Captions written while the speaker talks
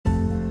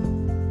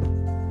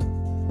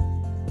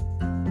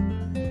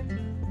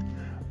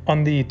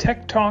On the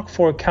Tech Talk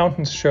for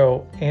Accountants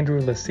show,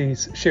 Andrew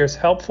Lasise shares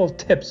helpful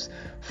tips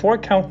for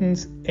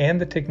accountants and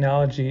the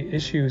technology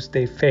issues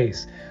they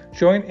face.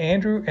 Join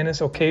Andrew and his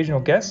occasional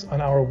guests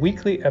on our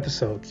weekly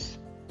episodes.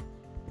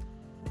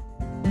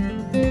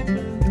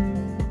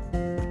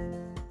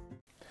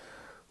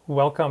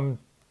 Welcome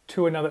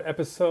to another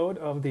episode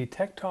of the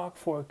Tech Talk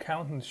for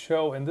Accountants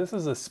show, and this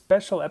is a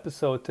special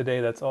episode today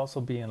that's also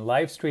being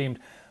live streamed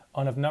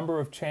on a number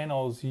of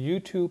channels: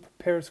 YouTube,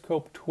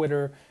 Periscope,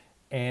 Twitter,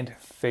 and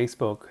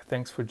Facebook.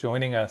 Thanks for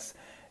joining us.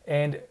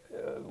 And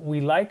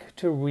we like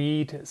to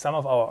read some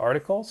of our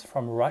articles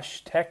from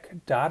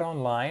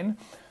rushtech.online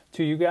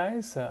to you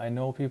guys. I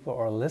know people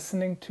are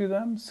listening to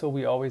them, so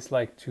we always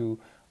like to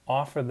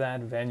offer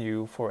that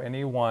venue for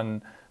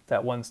anyone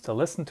that wants to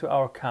listen to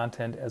our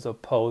content as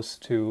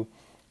opposed to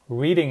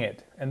reading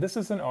it. And this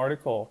is an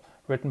article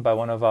written by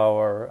one of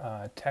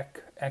our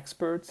tech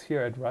experts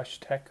here at Rush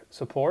Tech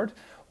Support.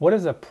 What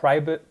is a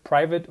private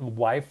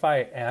Wi-Fi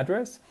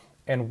address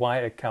and why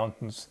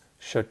accountants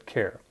should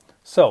care?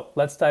 So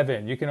let's dive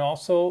in. You can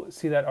also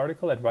see that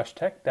article at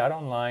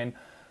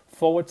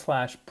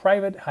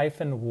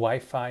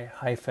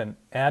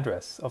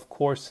rushtech.online/private-Wi-Fi-address. Of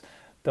course,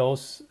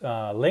 those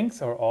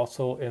links are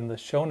also in the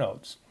show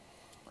notes.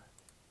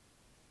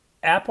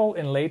 Apple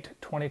in late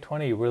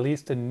 2020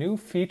 released a new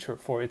feature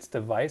for its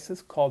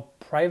devices called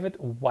private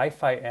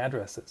Wi-Fi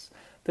addresses.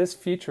 This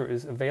feature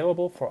is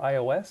available for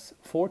iOS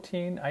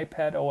 14,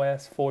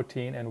 iPadOS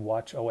 14, and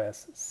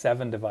watchOS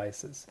 7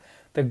 devices.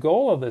 The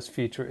goal of this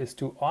feature is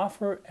to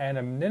offer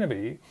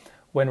anonymity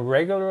when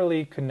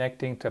regularly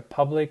connecting to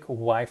public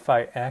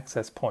Wi-Fi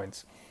access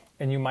points.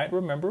 And you might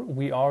remember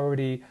we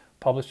already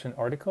published an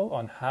article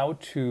on how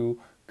to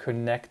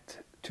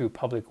connect to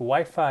public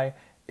Wi-Fi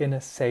in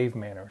a safe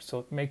manner.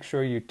 So make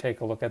sure you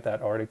take a look at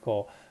that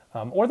article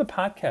or the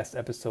podcast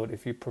episode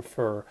if you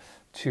prefer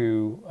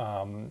to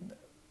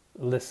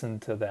listen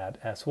to that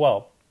as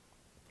well.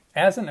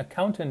 As an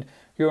accountant,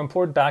 your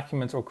important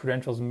documents or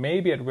credentials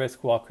may be at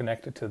risk while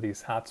connected to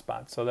these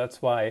hotspots. So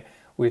that's why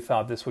we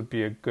thought this would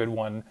be a good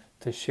one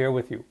to share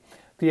with you.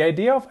 The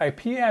idea of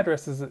IP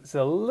addresses is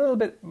a little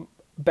bit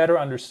better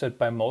understood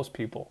by most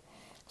people.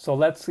 So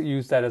let's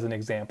use that as an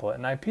example.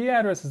 An IP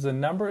address is a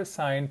number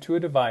assigned to a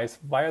device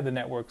via the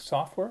network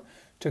software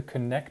to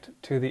connect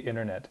to the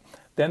internet.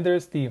 Then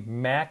there's the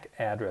MAC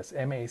address,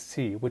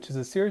 MAC, which is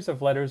a series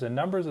of letters and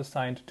numbers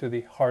assigned to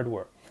the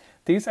hardware.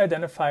 These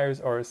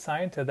identifiers are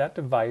assigned to that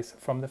device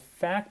from the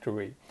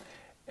factory.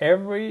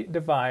 Every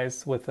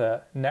device with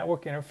a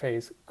network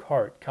interface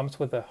card comes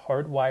with a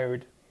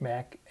hardwired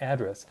MAC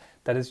address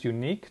that is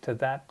unique to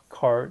that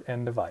card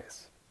and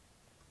device.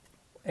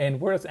 And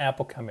where does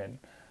Apple come in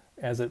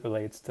as it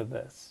relates to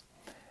this?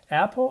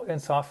 Apple in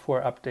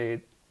software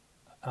update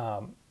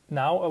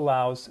now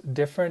allows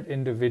different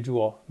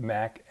individual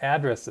MAC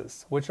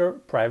addresses, which are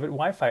private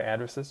Wi-Fi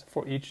addresses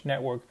for each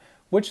network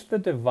which the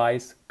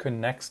device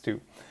connects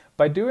to.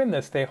 By doing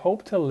this, they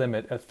hope to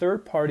limit a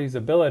third party's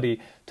ability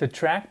to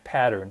track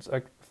patterns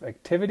of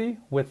activity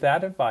with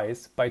that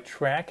device by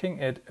tracking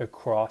it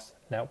across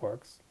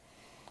networks.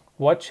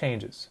 What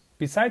changes?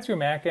 Besides your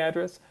MAC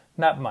address,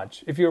 not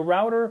much. If your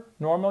router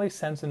normally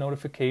sends a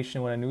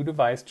notification when a new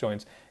device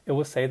joins, it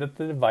will say that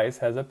the device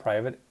has a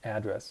private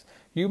address.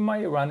 You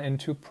might run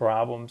into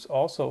problems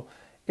also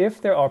if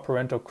there are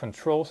parental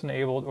controls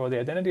enabled or the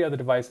identity of the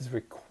device is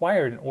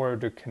required in order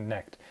to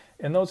connect.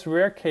 In those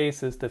rare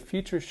cases, the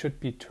feature should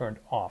be turned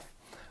off.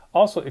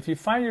 Also, if you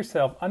find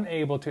yourself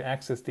unable to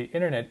access the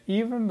internet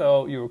even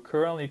though you are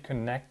currently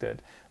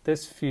connected,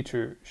 this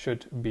feature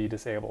should be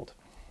disabled.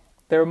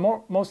 There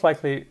most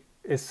likely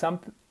is some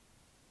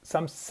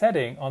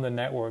setting on the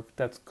network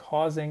that's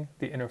causing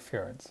the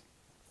interference.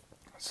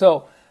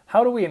 So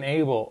how do we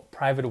enable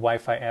private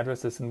Wi-Fi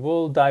addresses? And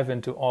we'll dive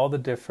into all the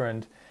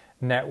different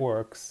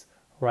networks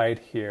right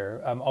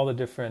here, all the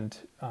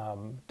different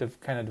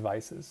kind of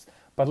devices.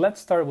 But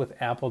let's start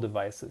with Apple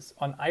devices.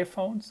 On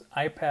iPhones,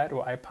 iPad,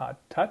 or iPod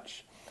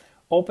Touch,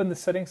 open the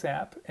Settings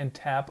app and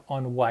tap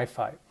on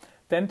Wi-Fi.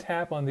 Then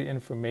tap on the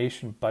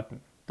Information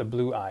button, the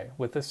blue eye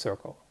with a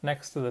circle,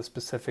 next to the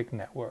specific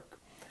network.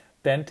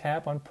 Then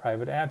tap on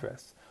Private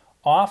Address.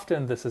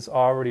 Often this is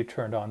already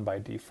turned on by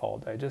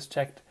default. I just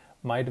checked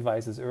my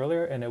devices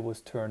earlier and it was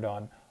turned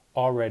on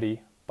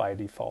already by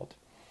default.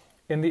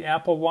 In the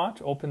Apple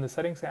Watch, open the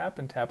Settings app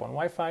and tap on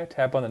Wi-Fi.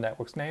 Tap on the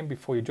network's name.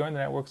 Before you join the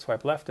network,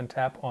 swipe left and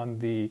tap on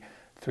the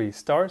 3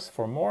 stars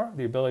for more.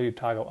 The ability to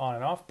toggle on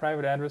and off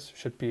private address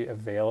should be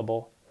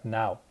available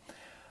now.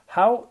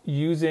 How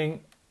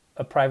using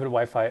a private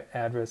Wi-Fi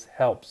address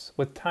helps.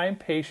 With time,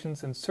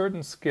 patience, and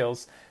certain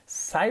skills,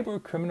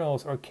 cyber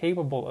criminals are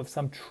capable of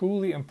some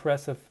truly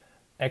impressive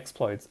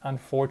exploits,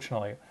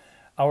 unfortunately.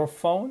 Our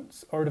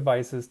phones are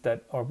devices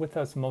that are with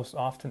us most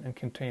often and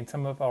contain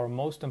some of our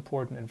most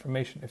important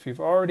information. If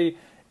you've already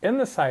in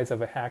the sights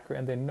of a hacker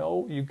and they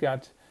know you go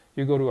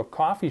to a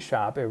coffee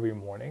shop every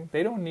morning,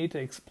 they don't need to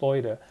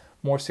exploit a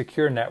more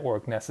secure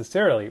network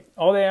necessarily.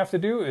 All they have to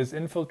do is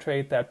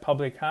infiltrate that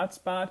public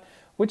hotspot,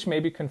 which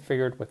may be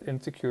configured with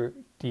insecure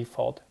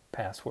default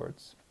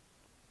passwords.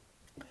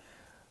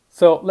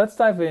 So let's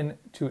dive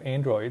into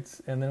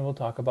Androids and then we'll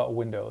talk about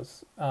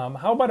Windows.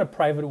 How about a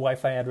private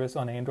Wi-Fi address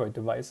on Android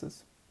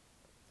devices?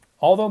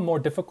 Although more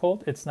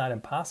difficult, it's not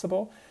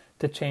impossible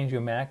to change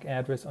your MAC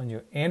address on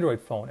your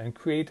Android phone and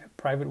create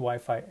private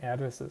Wi-Fi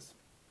addresses.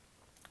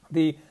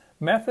 The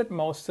method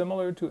most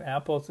similar to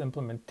Apple's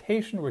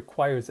implementation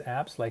requires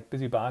apps like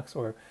BusyBox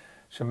or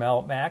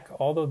Shamel Mac.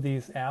 Although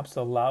these apps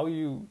allow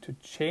you to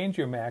change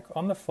your MAC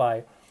on the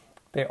fly,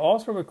 they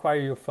also require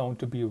your phone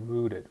to be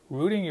rooted.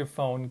 Rooting your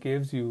phone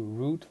gives you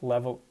root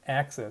level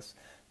access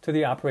to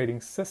the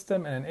operating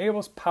system and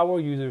enables power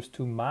users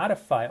to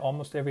modify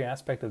almost every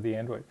aspect of the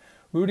Android.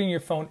 Rooting your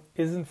phone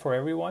isn't for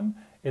everyone.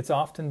 It's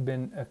often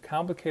been a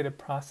complicated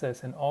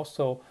process and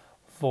also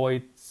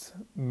voids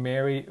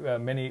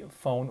many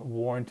phone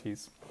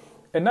warranties.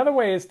 Another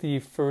way is the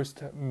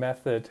first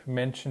method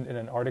mentioned in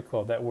an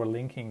article that we're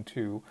linking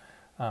to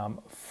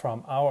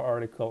from our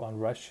article on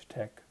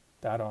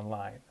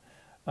rushtech.online.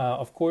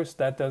 Of course,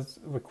 that does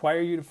require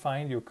you to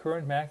find your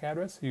current MAC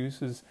address.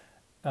 Use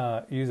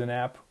an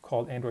app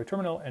called Android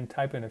Terminal and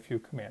type in a few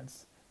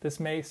commands. This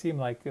may seem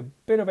like a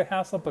bit of a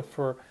hassle, but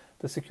for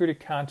the security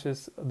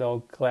conscious,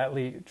 they'll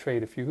gladly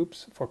trade a few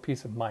hoops for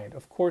peace of mind.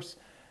 Of course,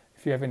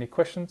 if you have any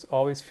questions,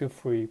 always feel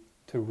free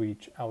to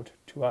reach out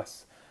to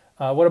us.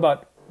 What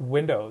about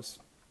Windows?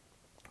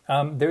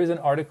 There is an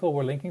article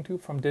we're linking to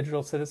from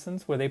Digital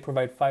Citizens where they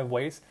provide 5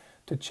 ways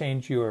to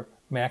change your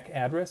MAC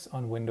address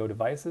on Windows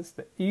devices.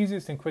 The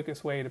easiest and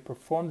quickest way to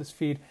perform this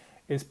feat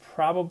is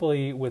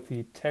probably with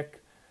the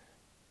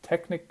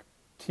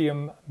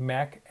Technetium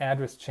MAC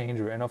address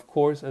changer. And of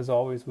course, as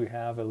always, we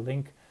have a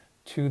link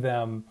to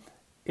them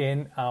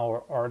in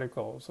our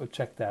article, so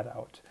check that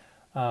out.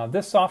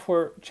 This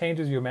software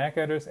changes your MAC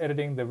address,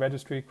 editing the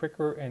registry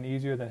quicker and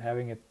easier than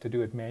having to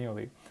do it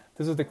manually.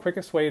 This is the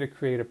quickest way to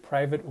create a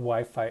private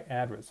Wi-Fi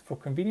address. For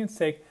convenience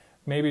sake,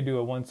 maybe do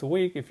it once a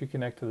week if you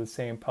connect to the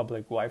same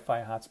public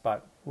Wi-Fi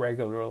hotspot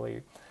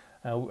regularly.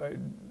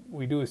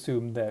 We do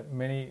assume that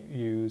many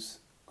use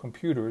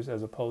computers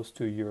as opposed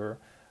to your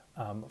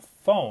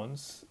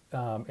phones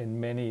in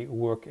many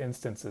work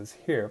instances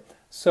here.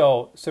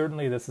 So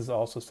certainly this is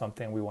also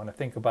something we want to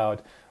think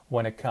about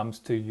when it comes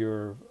to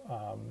your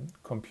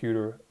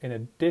computer in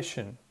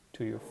addition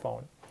to your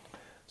phone.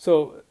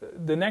 So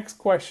the next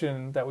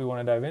question that we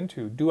want to dive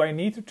into, do I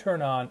need to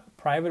turn on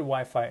private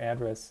Wi-Fi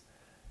address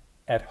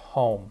at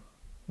home?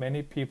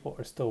 Many people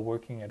are still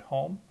working at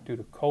home due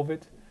to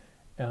COVID,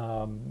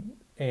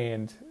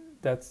 and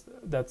that's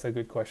a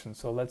good question.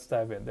 So let's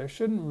dive in. There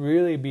shouldn't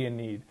really be a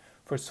need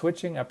for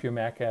switching up your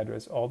MAC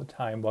address all the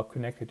time while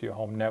connected to your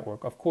home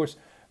network. Of course,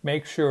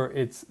 make sure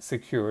it's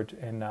secured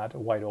and not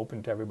wide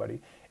open to everybody.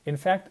 In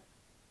fact,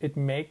 it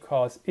may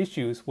cause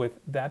issues with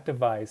that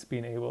device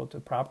being able to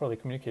properly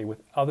communicate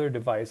with other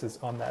devices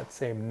on that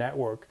same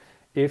network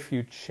if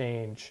you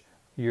change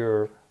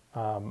your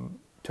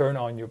turn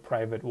on your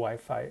private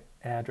Wi-Fi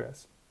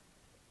address.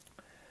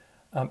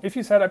 If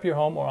you set up your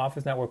home or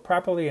office network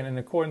properly and in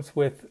accordance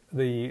with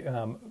the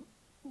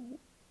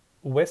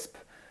WISP,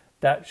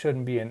 that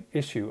shouldn't be an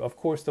issue. Of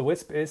course, the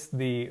WISP is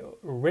the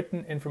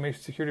Written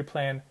Information Security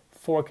Plan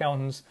for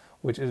Accountants,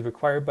 which is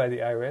required by the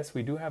IRS.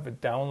 We do have a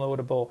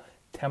downloadable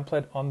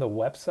template on the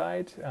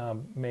website.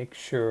 Make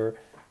sure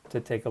to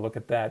take a look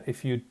at that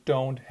if you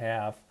don't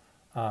have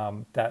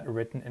that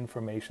Written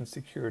Information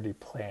Security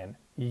Plan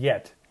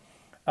yet.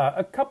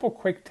 A couple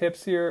quick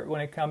tips here when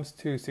it comes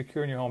to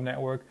securing your home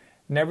network.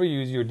 Never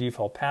use your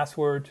default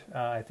password.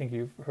 I think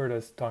you've heard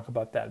us talk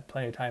about that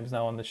plenty of times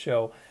now on the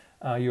show.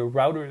 Your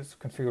router's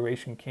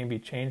configuration can be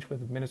changed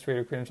with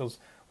administrator credentials,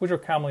 which are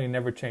commonly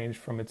never changed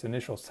from its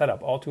initial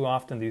setup. All too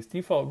often, these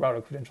default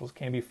router credentials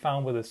can be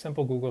found with a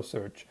simple Google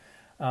search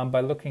by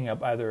looking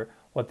up either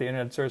what the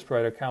internet service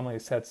provider commonly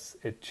sets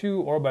it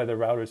to or by the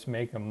router's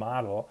make and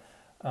model.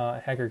 A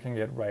hacker can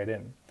get right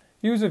in.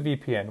 Use a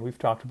VPN. We've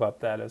talked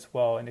about that as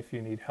well. And if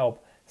you need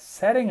help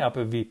setting up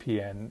a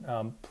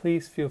VPN,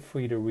 please feel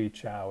free to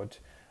reach out.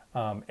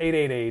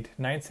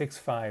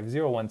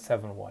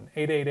 888-965-0171.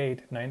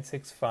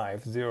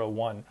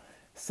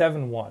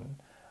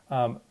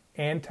 888-965-0171.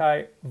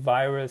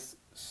 Antivirus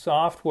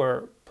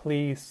software,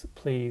 please,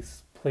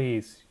 please,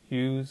 please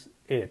use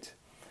it.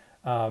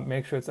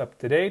 Make sure it's up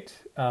to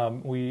date.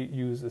 We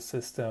use a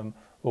system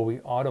where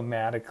we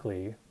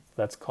automatically,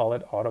 let's call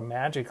it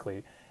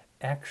automagically,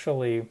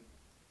 actually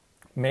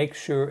make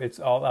sure it's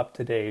all up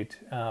to date.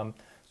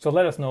 So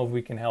let us know if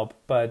we can help,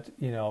 but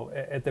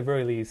at the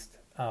very least,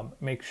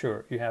 make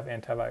sure you have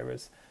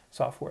antivirus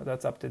software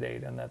that's up to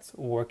date and that's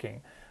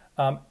working.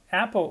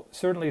 Apple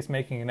certainly is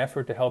making an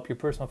effort to help your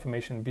personal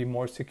information be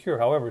more secure.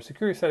 However,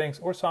 security settings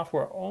or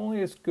software are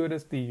only as good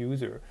as the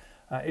user.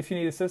 If you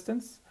need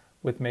assistance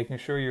with making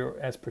sure you're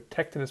as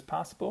protected as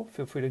possible,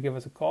 feel free to give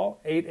us a call,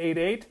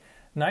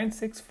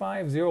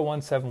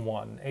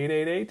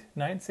 888-965-0171,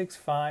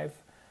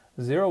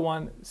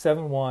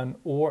 888-965-0171,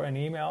 or an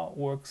email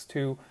works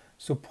to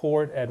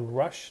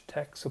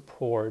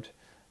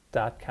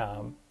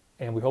support@rushtechsupport.com.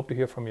 And we hope to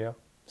hear from you.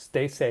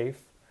 Stay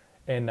safe.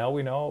 And now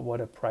we know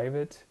what a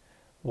private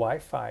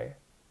Wi-Fi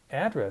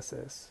address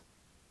is.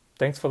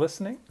 Thanks for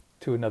listening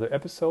to another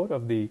episode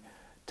of the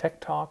Tech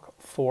Talk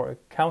for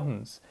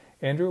Accountants.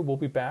 Andrew will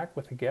be back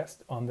with a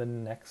guest on the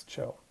next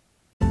show.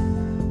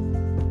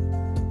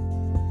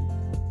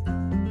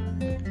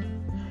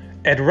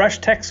 At Rush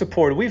Tech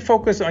Support, we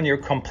focus on your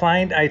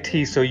compliant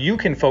IT so you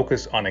can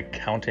focus on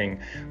accounting.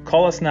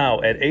 Call us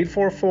now at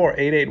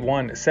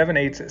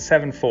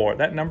 844-881-7874.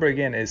 That number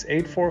again is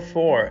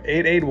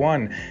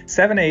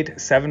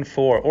 844-881-7874,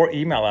 or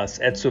email us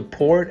at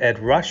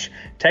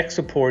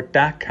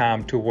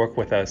support@rushtechsupport.com to work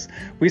with us.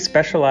 We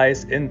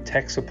specialize in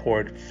tech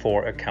support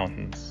for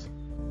accountants.